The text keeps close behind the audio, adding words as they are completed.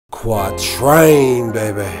Kwatrain,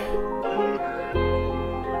 baby.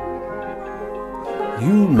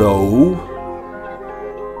 You know.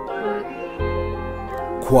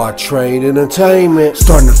 Kwatrain Entertainment.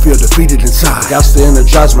 Starting to feel defeated inside. Got to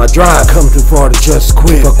energize my drive. Come too far to just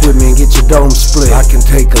quit. Fuck with me and get your dome split. I can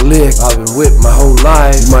take a lick. I've been whipped my whole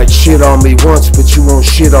life. You might shit on me once, but you won't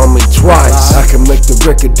shit on me twice. I can make the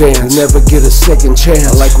record dance. Never get a second chance.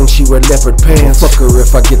 I like when she wear leopard pants. Fuck her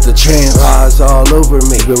if I get the chance. Her eyes all over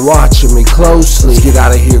me. Been watching me closely. Let's get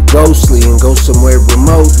out of here ghostly and go somewhere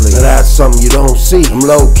remotely. Now that's something you don't see. I'm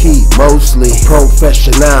low key, mostly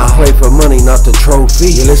professional. Play for money, not the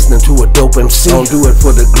trophy. You're listening to a dope MC. Don't do it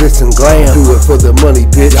for the glitz and glam. Do it for the money,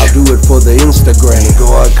 bitch. I'll do it for the Instagram.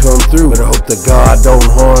 God come through, but I hope that God don't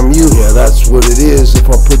harm you. Yeah, that's what it is if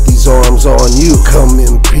I put these arms on you. Come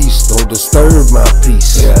in peace, don't disturb my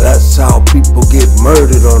peace. Yeah, that's how people get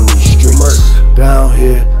murdered on these streets. Down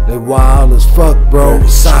here, they wild as fuck, bro.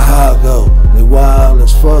 Chicago, they wild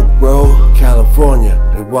as fuck, bro. California,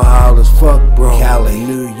 they wild as fuck, bro. Cali,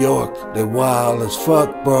 New York, they wild as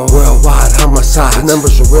fuck, bro. Worldwide homicide, the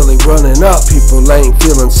numbers are really running up. People ain't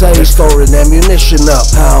feeling safe, they storing ammunition up.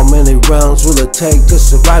 How many rounds will it take to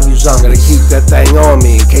survive you, zombie? Gotta keep that thing on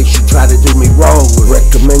me in case you try to do me wrong.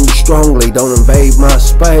 Recommend you strongly, don't invade my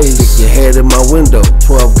space. Stick your head in my window,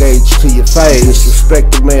 12 gauge to your face.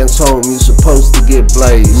 Disrespect the man's home, you supposed to get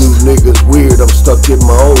blazed. New niggas weird, I'm stuck in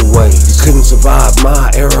my old ways. You couldn't survive my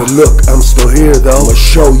era, but look, I'm still here though. I'ma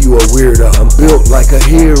show you a weirdo. I'm built like a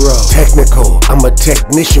hero. Technical, I'm a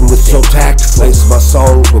technician with so tactful. Place my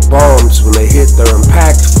songs with bombs, when they hit they're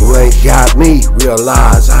impactful. You ain't got me,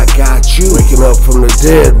 realize I got you. Waking up from the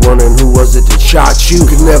dead, wondering who was it that shot you.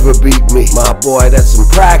 Could never beat me, my boy, that's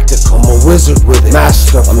impractical. I'm a wizard with it,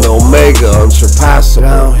 masterful. I'm the Omega, unsurpassed.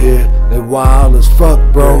 Down here, they wild as fuck,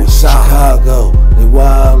 bro. Chicago, they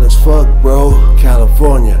wild as fuck, bro.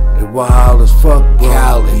 California, they wild as fuck, bro.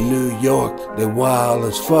 Cali, New York, they wild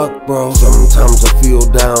as fuck, bro. Sometimes I feel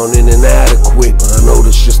down and inadequate, but I know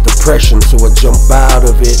it's just depression, so I jump out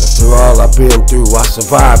of it. After all I've been through, I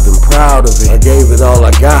survived and proud of it. I gave it all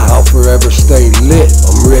I got, I'll forever stay lit.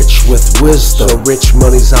 I'm rich with wisdom, so rich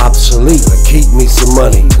money's obsolete. I keep me some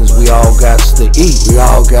money, cause we all got to eat. We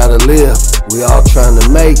all gotta live, we all trying to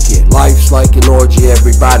make it. Life's like an orgy,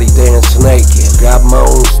 everybody dance naked. Got my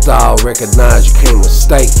own style, recognize you can't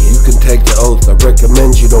mistake it. You can take the oath, I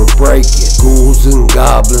recommend you don't break it. Ghouls and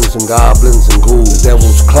goblins and goblins and ghouls. The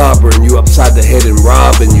devil's clobbering you upside the head and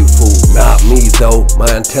robbing you, fool. Not me though, my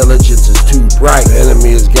intelligence is too bright. The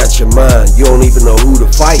enemy has got your mind, you don't even know who to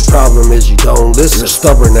fight. Problem is you don't listen, you're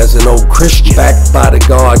stubborn as an old Christian. Backed by the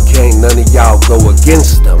God King, none of y'all go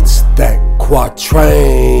against them. It's that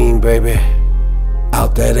Kwatrain, baby.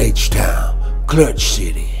 Out that H-Town, Clutch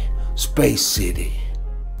City, Space City,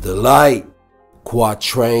 The Light,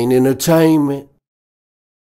 Kwatrain Entertainment.